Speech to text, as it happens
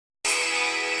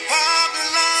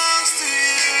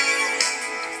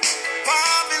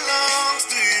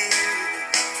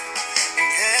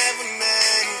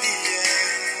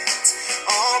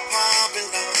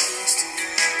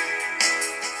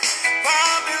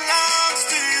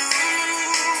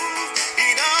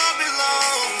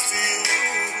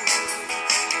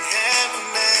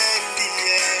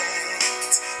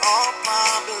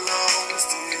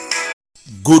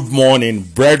Good morning,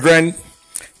 brethren.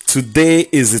 Today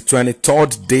is the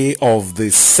 23rd day of the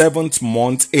 7th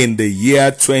month in the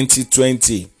year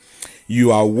 2020.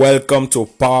 You are welcome to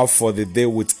Power for the Day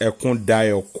with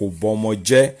Ekundayo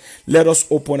Kubomoje. Let us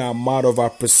open our mouth of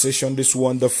appreciation this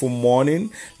wonderful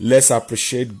morning. Let's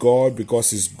appreciate God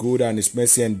because He's good and His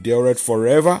mercy endureth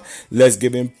forever. Let's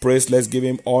give Him praise. Let's give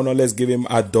Him honor. Let's give Him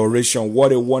adoration.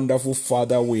 What a wonderful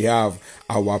Father we have.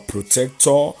 Our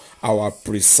protector, our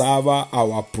preserver,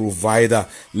 our provider.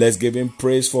 Let's give Him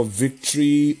praise for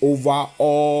victory over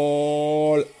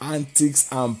all antics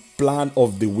and plan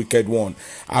of the wicked one.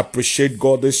 Appreciate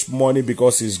God this morning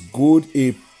because He's good.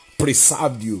 He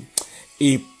preserved you.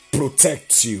 He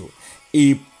protects you.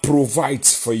 He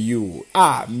provides for you.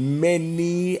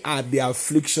 Many are the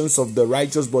afflictions of the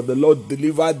righteous, but the Lord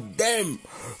delivered them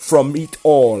from it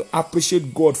all.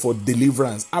 Appreciate God for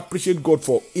deliverance. Appreciate God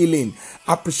for healing.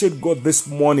 Appreciate God this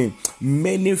morning.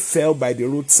 Many fell by the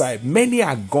roadside. Many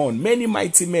are gone. Many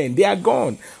mighty men, they are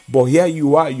gone. But here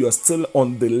you are. You are still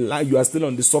on the line. You are still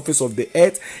on the surface of the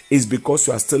earth. It's because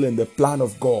you are still in the plan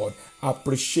of God.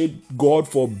 Appreciate God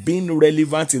for being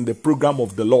relevant in the program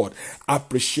of the Lord.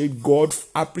 Appreciate God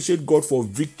for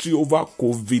victory over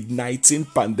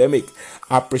COVID-19 pandemic.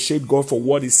 Appreciate God for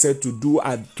what He said to do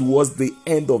towards the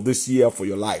end of this year for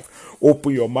your life.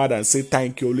 Open your mouth and say,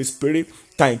 thank you, Holy Spirit.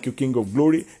 Thank you, King of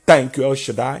Glory. Thank you, El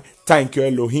Shaddai. Thank you,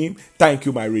 Elohim. Thank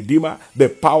you, my Redeemer. The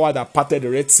power that parted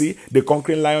the Red Sea. The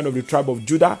conquering lion of the tribe of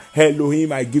Judah.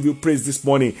 Elohim, I give you praise this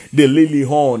morning. The lily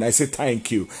horn, I say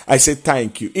thank you. I say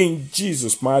thank you. In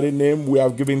Jesus' mighty name, we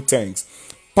have given thanks.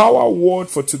 Power word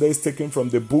for today is taken from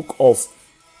the book of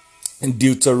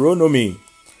Deuteronomy.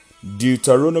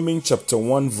 Deuteronomy chapter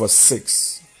 1 verse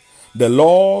 6. The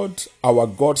Lord our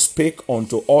God spake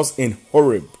unto us in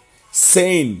Horeb,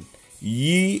 saying,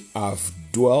 Ye have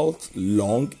dwelt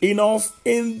long enough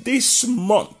in this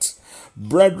month.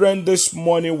 Brethren, this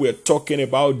morning we're talking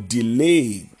about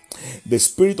delay. The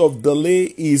spirit of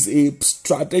delay is a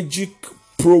strategic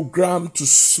program to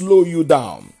slow you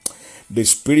down. The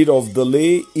spirit of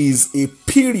delay is a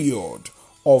period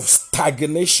of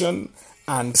stagnation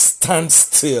and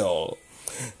standstill.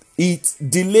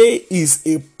 Delay is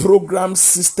a program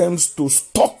systems to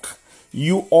stock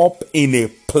you up in a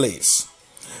place.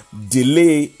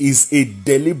 Delay is a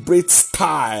deliberate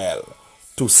style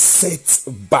to set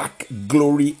back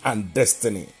glory and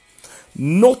destiny.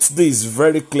 Note this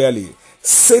very clearly.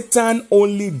 Satan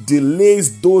only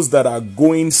delays those that are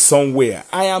going somewhere.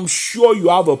 I am sure you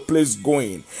have a place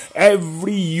going.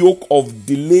 Every yoke of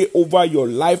delay over your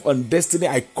life and destiny,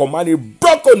 I command it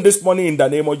broken this morning in the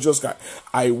name of Jesus Christ.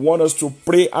 I want us to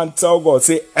pray and tell God,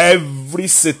 say, every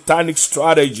satanic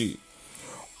strategy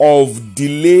of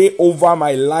delay over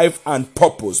my life and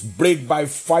purpose, break by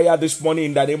fire this morning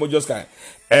in the name of Jesus Christ.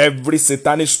 Every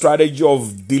satanic strategy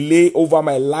of delay over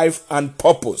my life and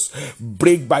purpose,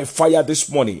 break by fire this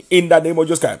morning in the name of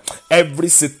Jesus Christ. Every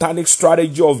satanic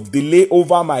strategy of delay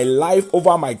over my life,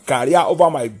 over my career, over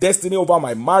my destiny, over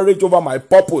my marriage, over my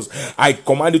purpose, I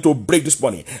command it to break this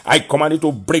morning. I command it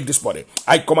to break this morning.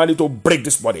 I command it to break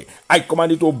this morning. I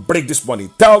command it to break this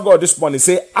morning. Tell God this morning,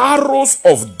 say, arrows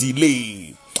of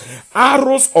delay,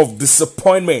 arrows of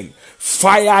disappointment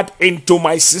fired into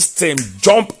my system,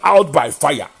 jump out by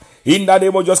fire in the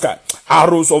name of Jesus Christ.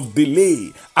 Arrows of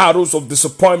delay, arrows of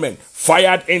disappointment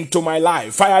fired into my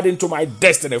life, fired into my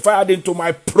destiny, fired into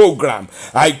my program.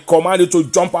 I command you to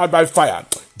jump out by fire,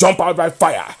 jump out by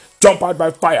fire, jump out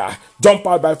by fire, jump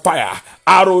out by fire.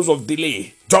 Arrows of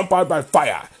delay, jump out by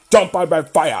fire, jump out by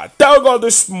fire. Tell God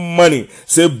this morning,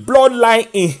 say, bloodline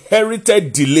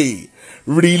inherited delay,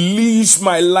 release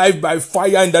my life by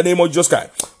fire in the name of Jesus Christ.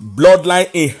 Bloodline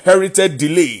inherited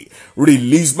delay,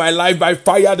 release my life by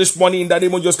fire this morning in the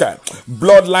name of Jesus Christ.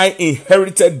 Bloodline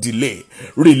inherited delay,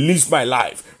 release my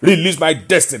life, release my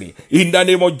destiny in the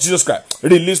name of Jesus Christ.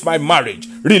 Release my marriage,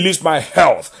 release my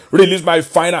health, release my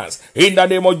finance in the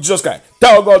name of Jesus Christ.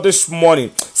 Tell God this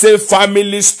morning, say,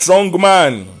 family strong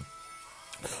man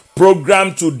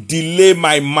program to delay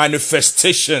my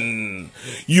manifestation.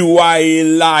 You are a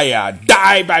liar.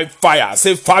 Die by fire.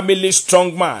 Say, family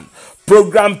strong man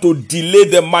program to delay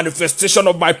the manifestation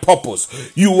of my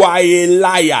purpose. You are a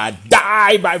liar.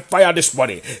 Die by fire this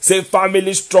morning. Say,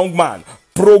 family strong man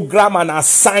program and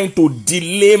assigned to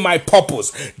delay my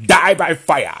purpose. Die by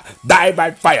fire. Die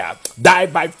by fire. Die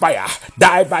by fire.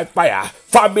 Die by fire.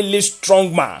 Family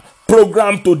strong man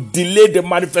program to delay the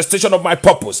manifestation of my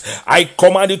purpose. I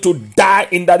command it to die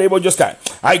in the name of Jesus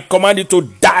Christ. I command it to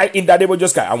die in the name of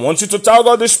Jesus Christ. I want you to tell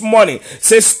God this morning,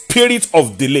 say, spirit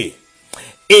of delay,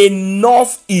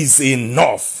 enough is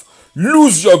enough.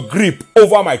 Lose your grip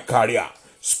over my career.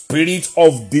 Spirit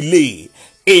of delay,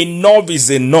 enough is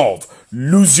enough.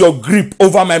 Lose your grip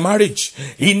over my marriage.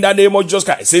 In the name of Jesus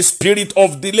Christ. Say, spirit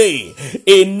of delay,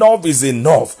 enough is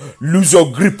enough. Lose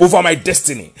your grip over my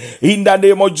destiny. In the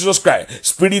name of Jesus Christ.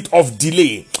 Spirit of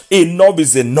delay, enough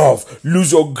is enough.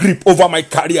 Lose your grip over my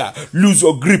career. Lose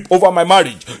your grip over my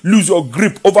marriage. Lose your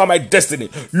grip over my destiny.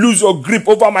 Lose your grip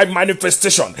over my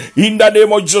manifestation. In the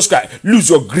name of Jesus Christ. Lose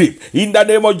your grip. In the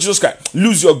name of Jesus Christ.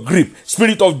 Lose your grip.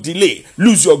 Spirit of delay,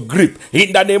 lose your grip.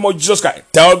 In the name of Jesus Christ.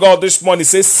 Tell God this morning,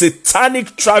 say,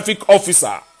 satanic traffic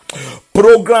officer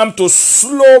program to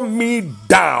slow me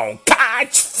down,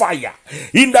 catch fire.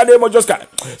 In the name of Jesus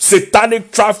Christ.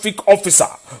 Satanic traffic officer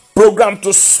program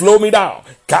to slow me down,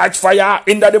 catch fire.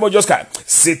 In the name of Jesus Christ.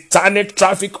 Satanic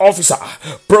traffic officer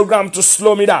program to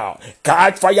slow me down,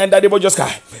 catch fire. In the name of Jesus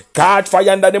Christ. Catch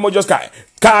fire. In the name of Jesus Christ.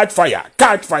 Catch fire,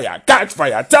 catch fire, catch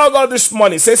fire. Tell God this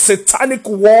morning, say, satanic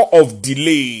war of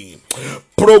delay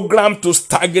program to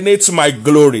stagnate my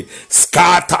glory,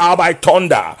 scatter by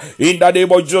thunder. In the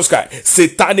name of Jesus Christ.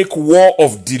 Satanic war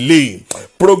of delay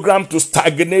program to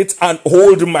stagnate and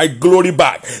hold my glory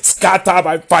back, scatter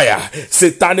by fire.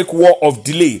 Satanic war of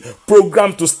delay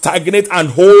program to stagnate and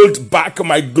hold back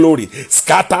my glory,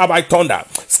 scatter by thunder,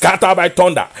 scatter by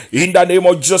thunder. In the name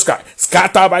of Jesus Christ.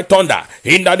 Scatter by thunder.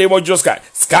 In the name of Jesus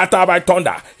Christ. Scatter by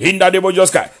thunder. In the name of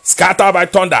Jesus Christ. Scatter by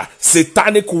thunder.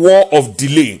 Satanic war of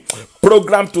delay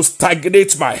program to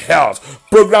stagnate my health,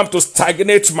 program to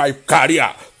stagnate my career,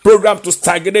 program to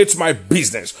stagnate my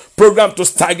business, program to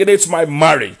stagnate my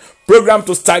marriage, program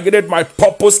to stagnate my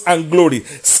purpose and glory.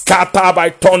 Scatter by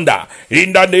thunder.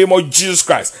 In the name of Jesus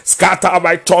Christ. Scatter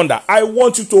by thunder. I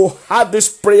want you to have this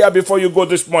prayer before you go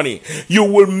this morning. You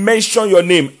will mention your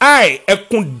name. I am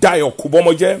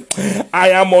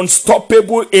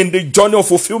unstoppable in the journey of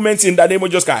fulfillment. In the name of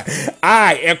Jesus Christ.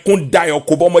 I am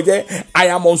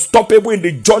unstoppable in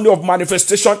the journey of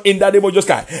manifestation. In the name of Jesus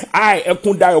Christ. I am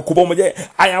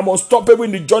unstoppable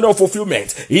in the journey of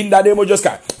fulfillment. In the name of Jesus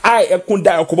Christ. I am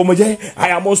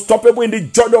unstoppable in the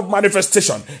journey of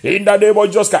manifestation. In the name of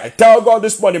Jesus Christ. Tell God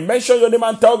this morning. Mention your name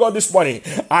and tell God this morning.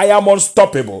 I am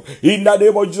unstoppable. In the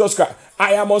name of Jesus Christ.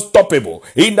 I am unstoppable.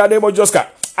 In the name of Jesus Christ.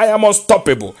 I am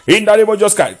unstoppable. In the name of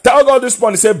Jesus Christ. Tell God this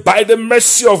morning. Say, by the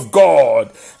mercy of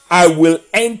God, I will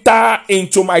enter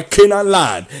into my Canaan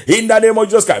land. In the name of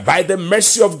Jesus Christ. By the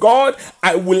mercy of God,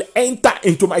 I will enter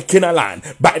into my Canaan land.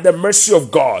 By the mercy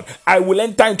of God, I will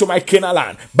enter into my Canaan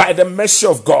land. By the mercy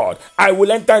of God, I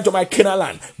will enter into my Canaan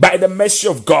land. By the mercy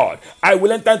of God, I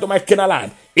will enter into my Canaan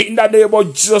land. In the name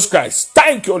of Jesus Christ.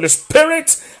 Thank you, Holy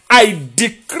Spirit. I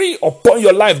decree upon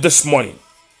your life this morning,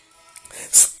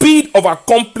 speed of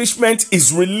accomplishment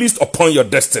is released upon your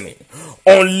destiny.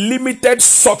 Unlimited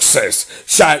success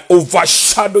shall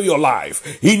overshadow your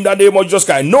life. In the name of Jesus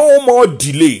Christ. No more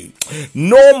delay.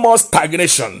 No more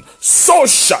stagnation. So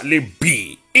shall it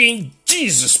be. In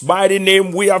Jesus' mighty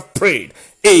name we have prayed.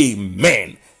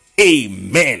 Amen.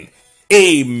 Amen.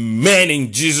 Amen.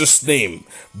 In Jesus' name.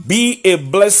 Be a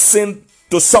blessing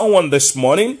to someone this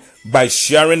morning by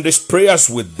sharing these prayers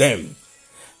with them.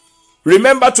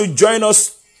 Remember to join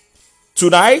us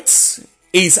tonight.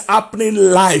 Is happening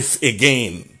live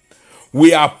again.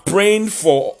 We are praying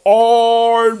for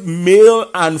all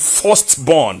male and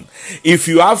firstborn. If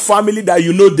you have family that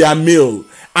you know they are male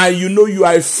and you know you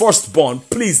are a firstborn,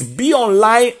 please be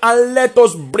online and let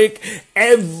us break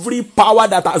every power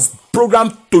that has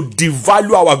programmed to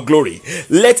devalue our glory.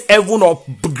 Let heaven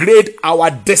upgrade our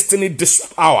destiny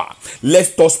this hour.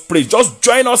 Let us pray. Just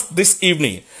join us this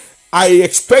evening. I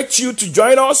expect you to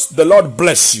join us. The Lord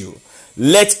bless you.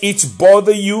 Let it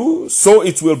bother you, so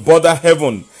it will bother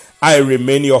heaven. I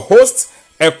remain your host,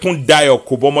 Ekundayo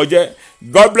Kubomoje.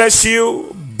 God bless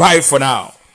you. Bye for now.